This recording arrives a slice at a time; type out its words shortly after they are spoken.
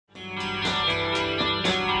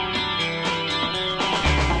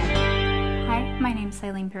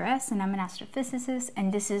Eylene Pirez, and I'm an astrophysicist,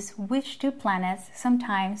 and this is which two planets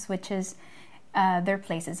sometimes switches their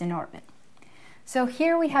places in orbit. So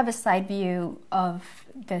here we have a side view of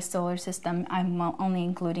the solar system. I'm only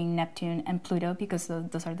including Neptune and Pluto because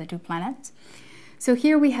those are the two planets. So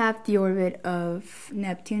here we have the orbit of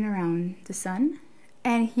Neptune around the Sun,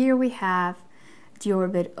 and here we have the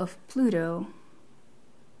orbit of Pluto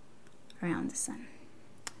around the Sun.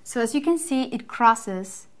 So as you can see, it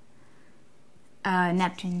crosses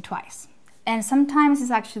Neptune twice, and sometimes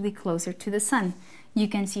it's actually closer to the Sun. You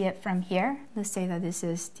can see it from here. Let's say that this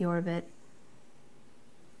is the orbit,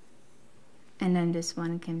 and then this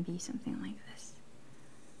one can be something like this.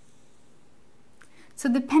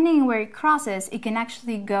 So depending where it crosses, it can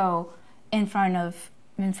actually go in front of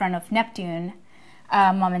Neptune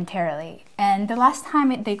momentarily. And the last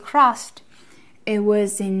time they crossed, it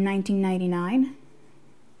was in 1999,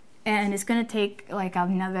 and it's going to take like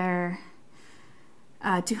another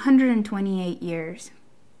 228 years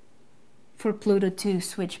for Pluto to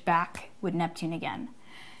switch back with Neptune again.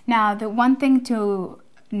 Now, the one thing to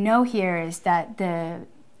know here is that the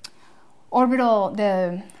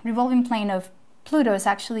revolving plane of Pluto is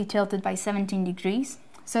actually tilted by 17 degrees.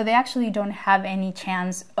 So they actually don't have any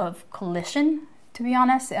chance of collision, to be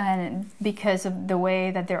honest, and because of the way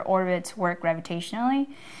that their orbits work gravitationally.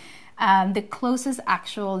 The closest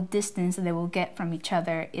actual distance that they will get from each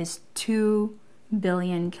other is 2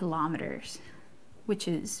 billion kilometers, which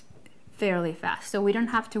is fairly fast. So we don't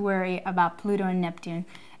have to worry about Pluto and Neptune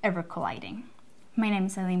ever colliding. My name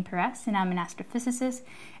is Eylene Pirez, and I'm an astrophysicist,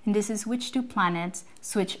 and this is which two planets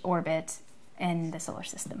switch orbits in the solar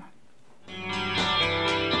system.